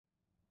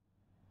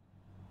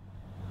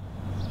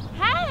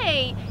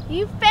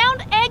You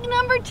found egg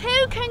number 2.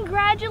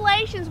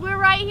 Congratulations. We're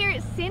right here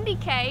at Cindy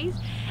K's,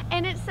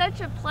 and it's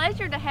such a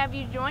pleasure to have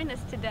you join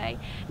us today.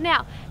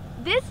 Now,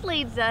 this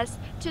leads us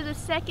to the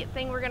second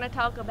thing we're going to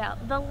talk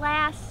about, the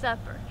Last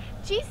Supper.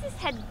 Jesus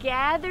had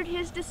gathered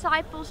his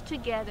disciples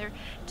together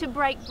to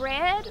break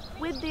bread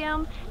with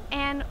them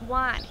and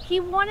wine. He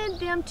wanted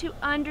them to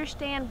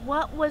understand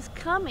what was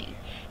coming.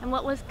 And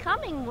what was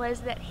coming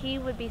was that he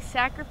would be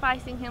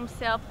sacrificing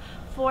himself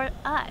for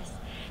us.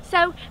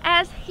 So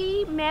as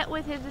he met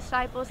with his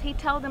disciples, he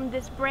told them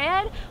this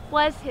bread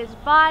was his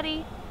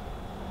body,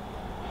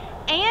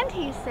 and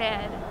he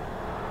said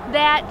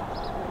that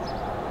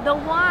the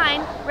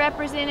wine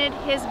represented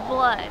his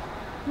blood.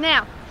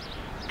 Now,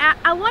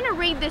 I want to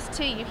read this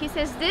to you. He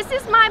says, "This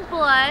is my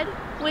blood,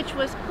 which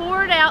was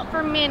poured out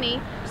for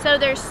many, so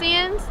their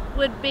sins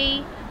would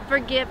be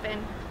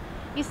forgiven."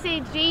 You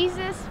see,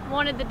 Jesus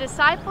wanted the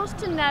disciples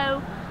to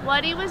know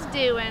what he was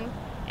doing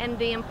and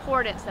the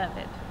importance of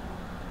it.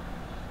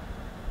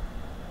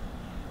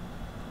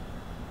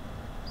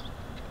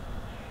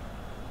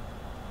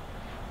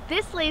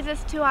 This leads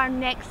us to our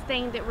next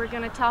thing that we're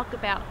going to talk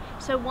about.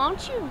 So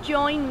won't you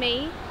join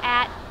me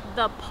at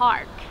the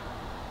park?